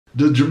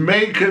the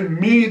Jamaican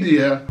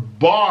media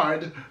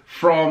barred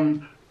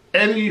from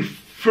any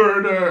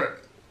further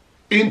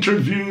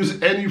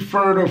interviews, any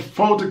further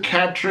photo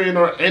capturing,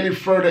 or any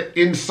further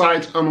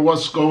insights on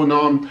what's going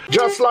on.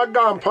 Just like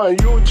on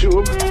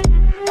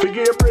YouTube,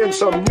 figure your brain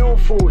some new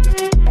food.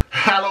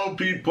 Hello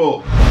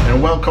people,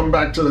 and welcome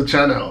back to the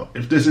channel.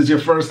 If this is your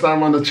first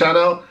time on the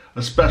channel,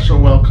 a special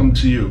welcome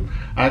to you.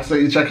 I ask that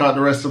you check out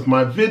the rest of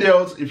my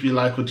videos. If you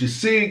like what you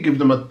see, give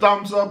them a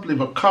thumbs up, leave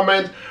a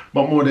comment,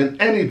 but more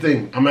than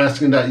anything, I'm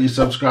asking that you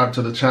subscribe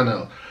to the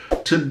channel.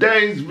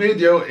 Today's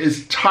video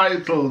is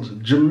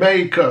titled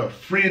Jamaica,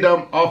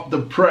 Freedom of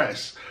the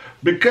Press,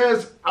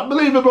 because I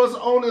believe it was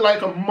only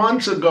like a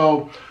month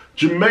ago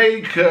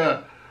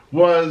Jamaica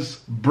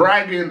was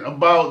bragging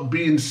about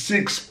being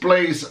 6th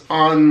place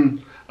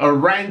on a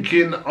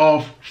ranking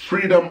of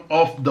freedom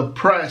of the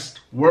press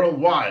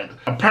worldwide.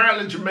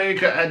 Apparently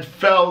Jamaica had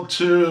fell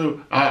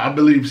to I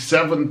believe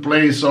 7th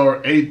place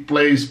or 8th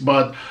place,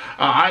 but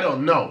I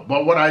don't know.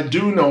 But what I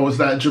do know is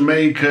that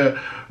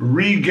Jamaica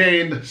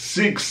regained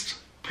 6th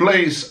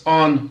place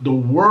on the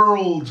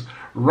world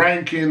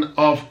ranking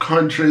of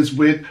countries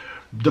with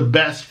the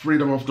best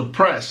freedom of the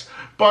press.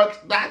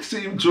 But that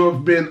seemed to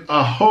have been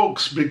a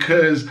hoax,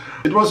 because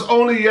it was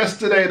only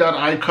yesterday that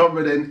I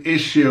covered an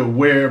issue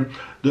where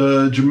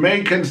the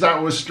Jamaicans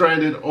that were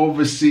stranded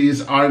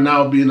overseas are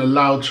now being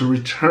allowed to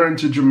return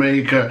to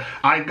Jamaica.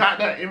 I got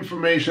that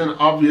information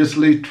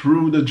obviously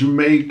through the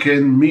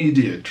Jamaican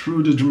media,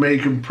 through the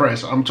Jamaican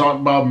press. I'm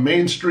talking about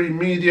mainstream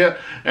media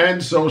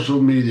and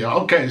social media.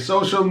 Okay,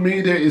 social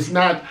media is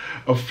not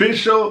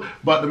official,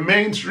 but the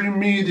mainstream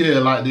media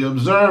like the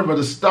Observer,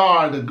 the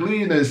Star, the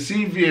Gleaner,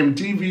 CVM,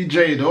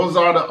 TVJ, those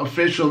are the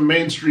official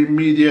mainstream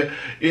media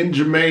in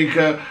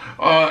Jamaica,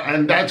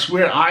 and that's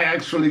where I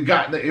actually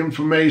got the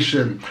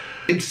information.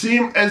 It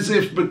seemed as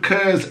if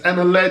because an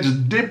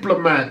alleged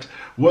diplomat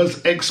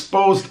was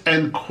exposed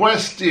and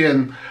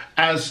questioned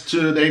as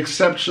to the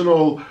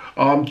exceptional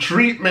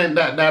treatment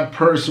that that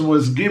person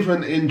was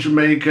given in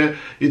Jamaica,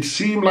 it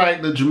seemed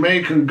like the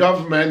Jamaican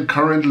government,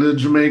 currently the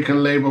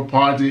Jamaican Labour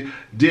Party,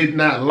 did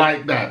not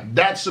like that.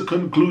 That's the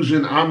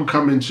conclusion I'm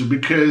coming to,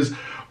 because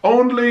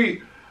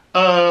only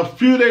a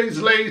few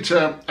days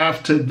later,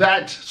 after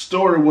that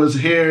story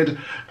was heard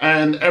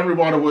and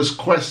everybody was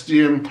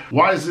questioning,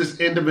 why is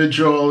this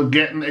individual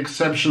getting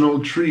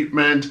exceptional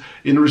treatment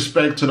in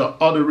respect to the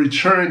other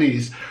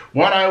returnees?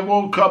 What I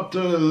woke up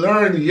to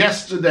learn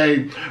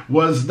yesterday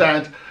was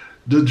that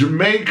the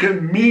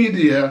Jamaican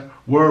media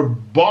were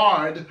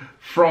barred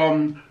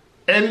from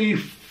any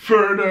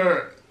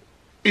further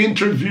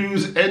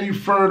interviews, any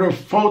further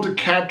photo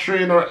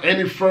capturing, or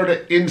any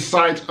further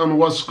insights on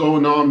what's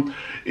going on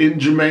in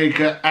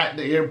Jamaica at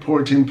the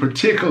airport in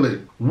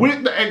particular,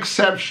 with the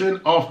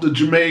exception of the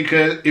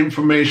Jamaica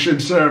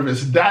Information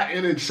Service. That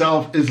in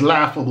itself is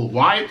laughable.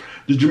 Why?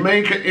 The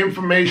Jamaica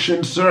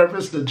Information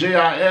Service, the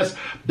JIS,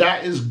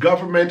 that is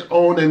government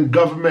owned and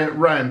government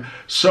run.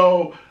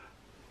 So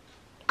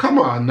come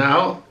on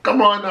now,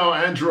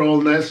 Andrew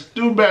Holness,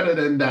 do better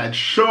than that.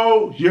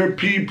 Show your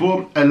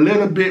people a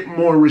little bit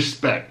more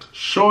respect.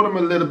 Show them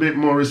a little bit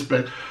more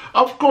respect.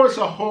 Of course,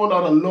 a whole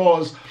lot of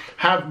laws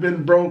have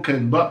been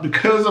broken, but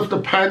because of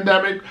the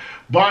pandemic,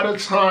 by the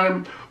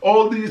time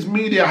all these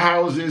media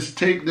houses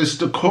take this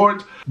to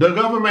court, the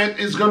government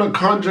is going to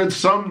conjure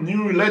some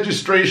new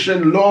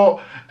legislation law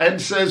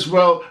and says,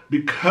 well,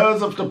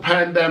 because of the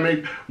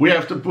pandemic, we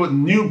have to put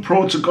new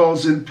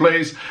protocols in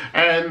place,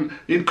 and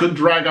it could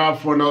drag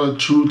out for another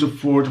 2 to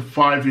 4 to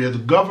 5 years.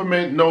 The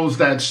government knows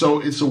that, so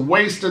it's a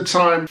waste of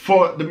time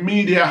for the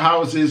media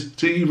houses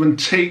to even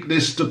take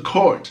this to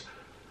court.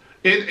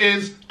 It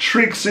is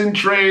tricks in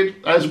trade,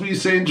 as we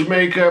say in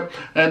Jamaica,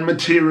 and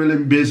material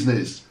in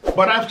business.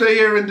 But after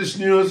hearing this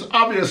news,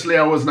 obviously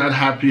I was not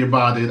happy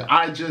about it.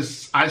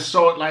 I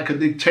saw it like a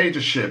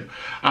dictatorship.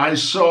 I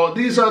saw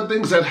these are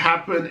things that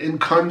happen in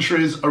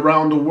countries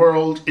around the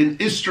world in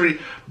history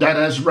that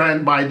has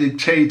ran by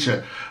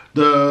dictator.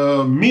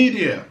 The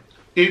media,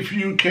 if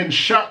you can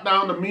shut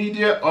down the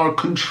media or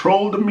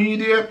control the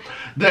media,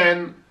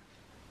 then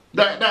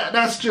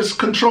that's just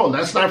control.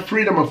 That's not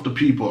freedom of the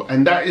people,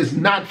 and that is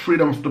not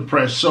freedom of the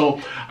press.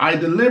 So I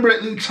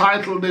deliberately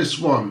titled this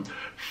one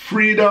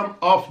Freedom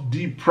of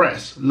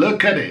Depress.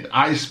 Look at it.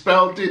 I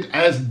spelled it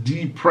as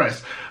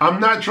Depress.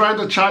 I'm not trying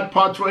to chat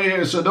patois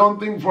here, so don't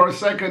think for a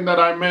second that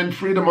I meant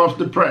freedom of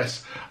the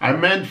press. I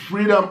meant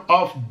freedom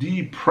of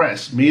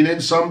depress,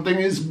 meaning something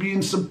is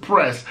being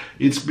suppressed,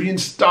 it's being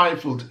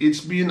stifled, it's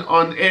being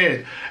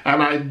unaired.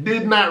 And I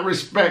did not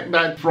respect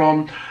that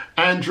from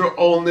Andrew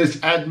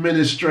Holness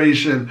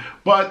administration.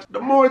 But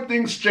the more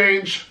things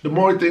change, the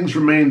more things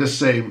remain the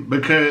same,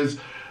 because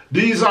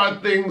these are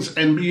things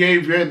and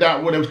behavior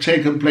that would have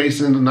taken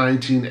place in the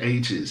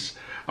 1980s.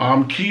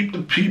 Keep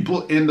the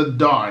people in the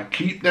dark,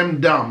 keep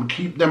them dumb,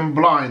 keep them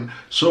blind,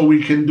 so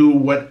we can do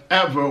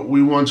whatever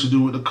we want to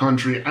do with the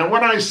country. And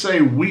when I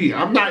say we,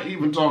 I'm not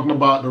even talking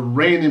about the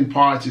reigning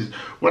parties.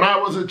 When I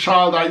was a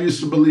child, I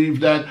used to believe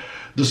that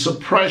the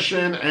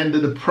suppression and the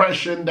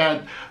depression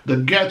that the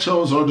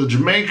ghettos or the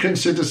Jamaican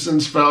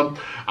citizens felt.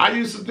 I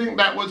used to think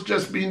that was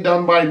just being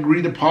done by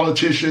greedy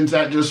politicians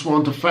that just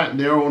want to fatten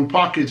their own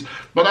pockets.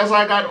 But as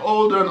I got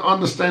older and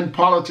understand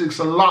politics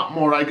a lot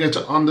more, I get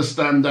to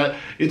understand that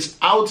it's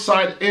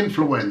outside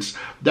influence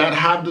that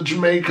have the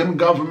Jamaican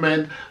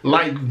government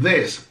like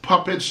this,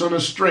 puppets on a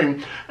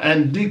string,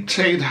 and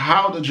dictate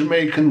how the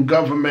Jamaican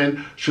government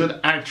should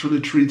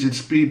actually treat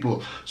its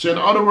people. So in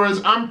other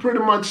words, I'm pretty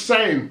much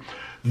saying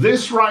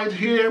this right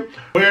here,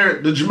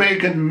 where the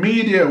Jamaican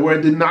media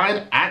were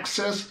denied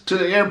access to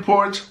the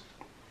airport,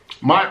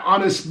 my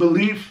honest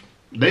belief,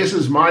 this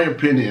is my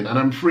opinion, and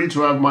I'm free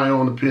to have my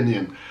own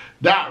opinion,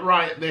 that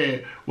right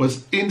there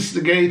was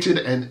instigated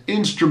and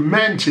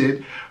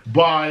instrumented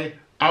by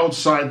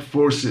outside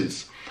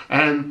forces.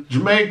 And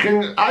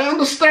Jamaican, I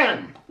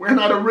understand, we're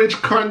not a rich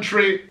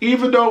country,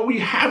 even though we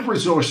have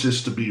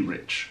resources to be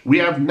rich. We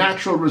have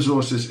natural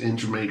resources in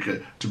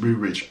Jamaica to be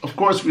rich. Of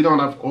course, we don't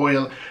have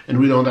oil and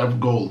we don't have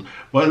gold.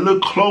 But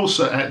look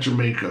closer at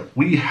Jamaica.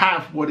 We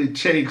have what it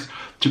takes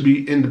to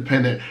be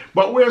independent.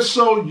 But we're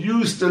so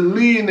used to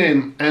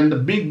leaning and the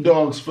big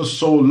dogs for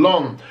so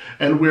long.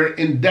 And we're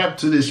in debt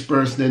to this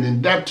person and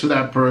in debt to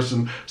that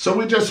person. So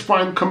we just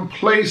find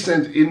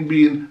complacent in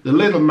being the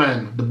little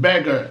man, the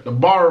beggar, the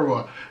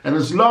borrower. And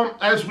as long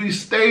as we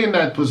stay in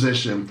that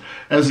position,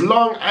 as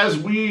long as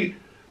we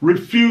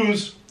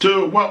refuse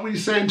to, what we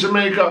say in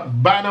Jamaica,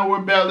 ban our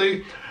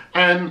belly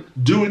and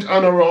do it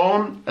on our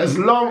own, as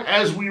long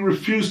as we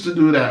refuse to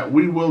do that,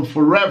 we will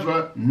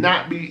forever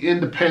not be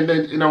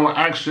independent in our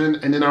action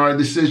and in our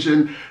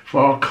decision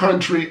for our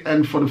country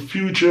and for the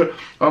future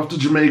of the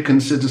Jamaican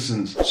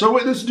citizens. So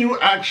with this new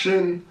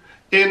action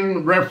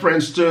in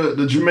reference to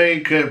the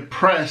Jamaica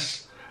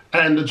press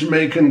and the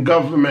Jamaican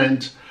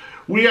government,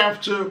 we have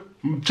to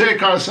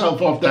take ourselves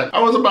off that.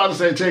 I was about to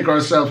say take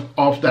ourselves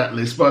off that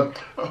list, but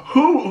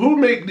who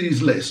make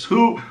these lists?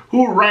 Who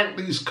rank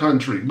these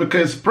countries?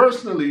 Because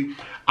personally,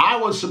 I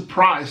was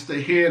surprised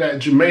to hear that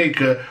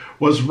Jamaica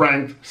was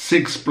ranked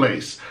 6th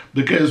place.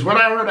 Because when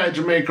I heard that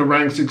Jamaica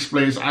ranked 6th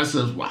place, I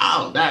said,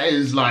 wow, that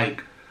is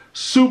like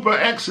super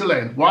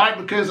excellent. Why?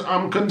 Because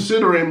I'm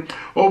considering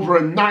over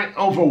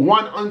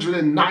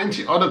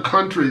 190 other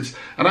countries,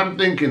 and I'm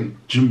thinking,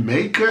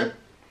 Jamaica?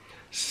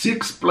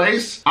 6th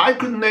place? I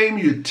could name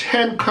you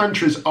 10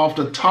 countries off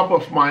the top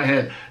of my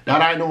head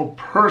that I know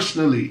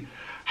personally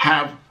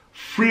have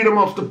freedom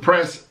of the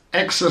press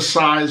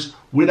exercised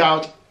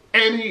without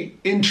any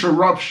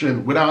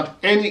interruption, without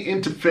any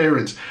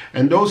interference.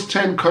 And those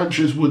 10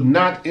 countries would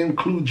not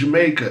include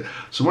Jamaica.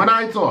 So when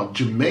I thought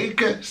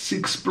Jamaica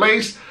 6th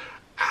place,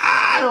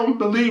 I don't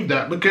believe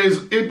that,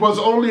 because it was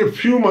only a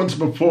few months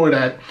before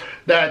that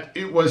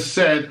it was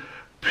said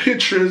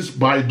pictures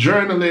by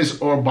journalists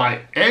or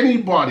by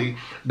anybody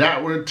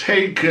that were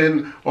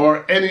taken,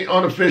 or any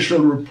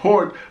unofficial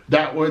report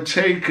that were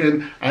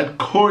taken at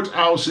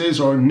courthouses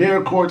or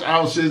near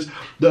courthouses,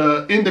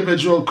 the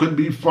individual could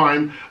be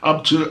fined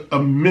up to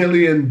 $1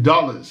 million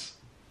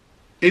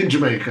in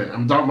Jamaica.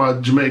 I'm talking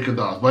about Jamaican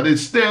dollars, but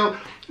it's still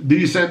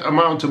decent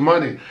amount of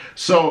money.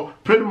 So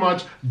pretty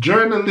much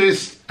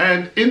journalists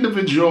and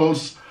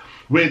individuals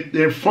with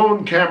their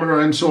phone camera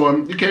and so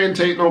on, you can't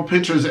take no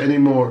pictures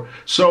anymore.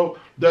 So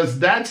does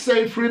that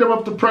say freedom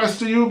of the press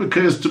to you?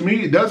 Because to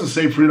me, it doesn't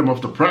say freedom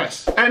of the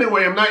press.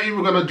 Anyway, I'm not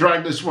even going to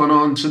drag this one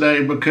on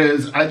today,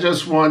 because I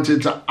just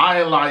wanted to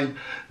highlight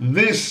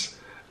this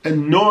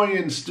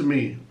annoyance to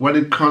me when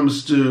it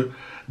comes to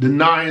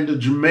denying the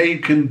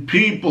Jamaican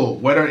people,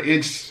 whether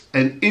it's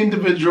an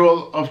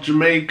individual of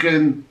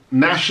Jamaican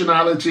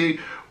nationality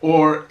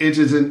or it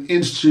is an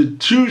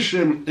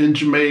institution in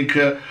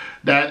Jamaica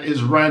that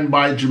is run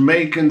by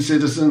Jamaican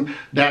citizens,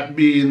 that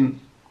being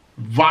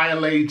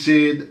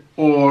violated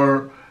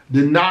or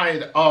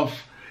denied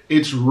of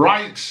its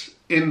rights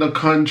in the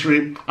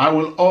country. I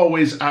will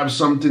always have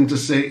something to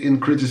say in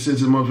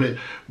criticism of it,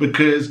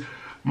 because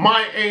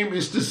my aim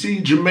is to see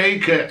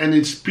Jamaica and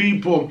its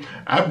people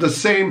have the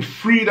same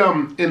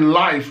freedom in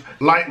life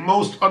like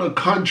most other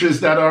countries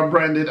that are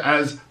branded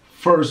as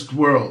first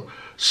world.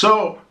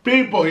 So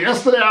people,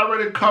 yesterday I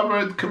already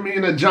covered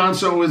Kamina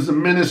Johnson, who is the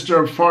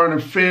Minister of Foreign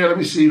Affairs. Let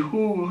me see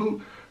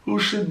who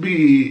should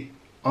be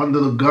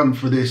under the gun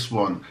for this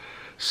one.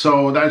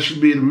 So that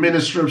should be the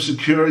Minister of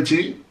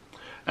Security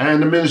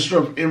and the Minister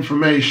of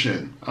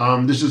Information.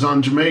 This is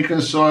on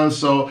Jamaican soil,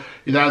 so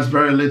it has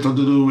very little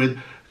to do with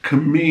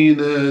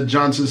Kamina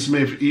Johnson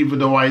Smith, even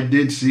though I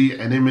did see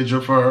an image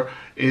of her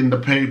in the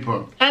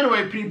paper.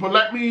 Anyway, people,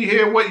 let me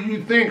hear what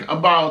you think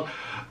about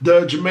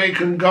the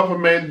Jamaican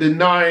government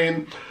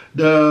denying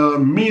the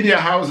media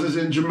houses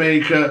in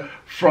Jamaica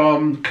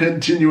from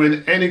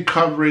continuing any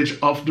coverage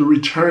of the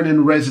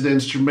returning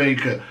residents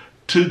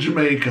to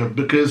Jamaica,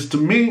 because to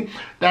me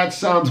that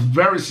sounds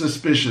very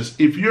suspicious.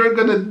 If you're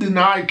going to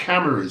deny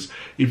cameras,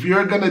 if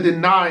you're going to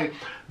deny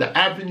the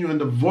avenue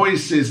and the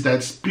voices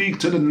that speak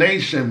to the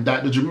nation,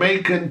 that the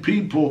Jamaican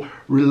people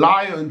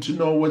rely on to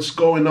know what's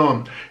going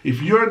on,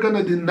 if you're going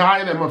to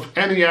deny them of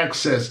any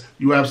access,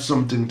 you have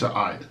something to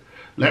hide.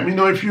 Let me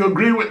know if you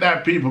agree with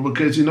that, people,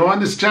 because you know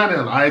on this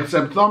channel I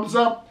accept thumbs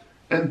up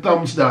and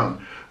thumbs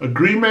down,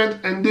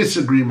 agreement and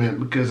disagreement,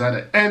 because at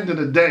the end of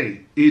the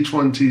day, each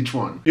one teach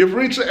one. You've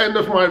reached the end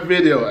of my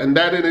video, and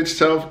that in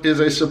itself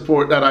is a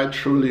support that I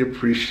truly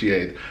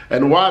appreciate.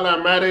 And while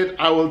I'm at it,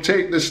 I will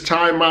take this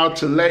time out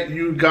to let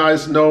you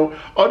guys know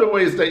other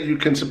ways that you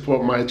can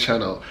support my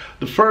channel.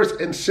 The first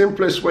and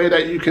simplest way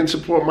that you can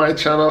support my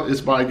channel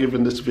is by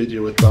giving this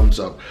video a thumbs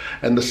up.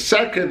 And the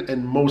second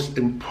and most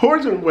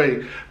important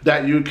way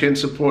that you can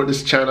support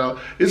this channel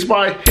is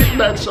by hitting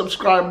that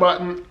subscribe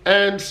button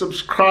and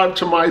subscribe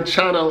to my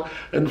channel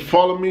and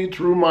follow me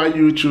through my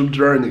YouTube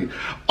journey.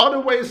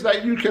 Other ways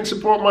that you can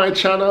support my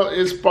channel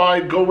is by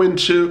going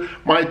to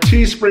my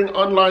Teespring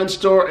online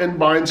store and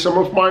buying some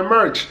of my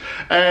merch.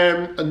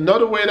 And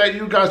another way that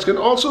you guys can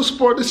also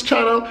support this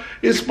channel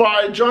is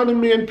by joining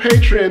me in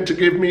Patreon to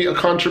give me a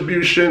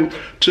contribution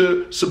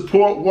to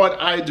support what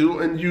I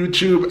do on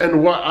YouTube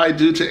and what I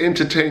do to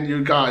entertain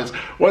you guys.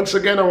 Once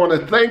again, I want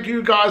to thank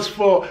you guys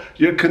for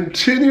your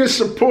continuous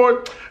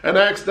support and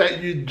ask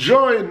that you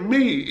join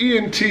me,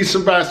 Ian T.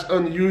 Sebast,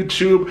 on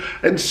YouTube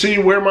and see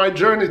where my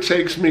journey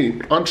takes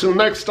me. Until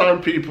next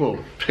time,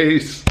 people,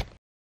 peace.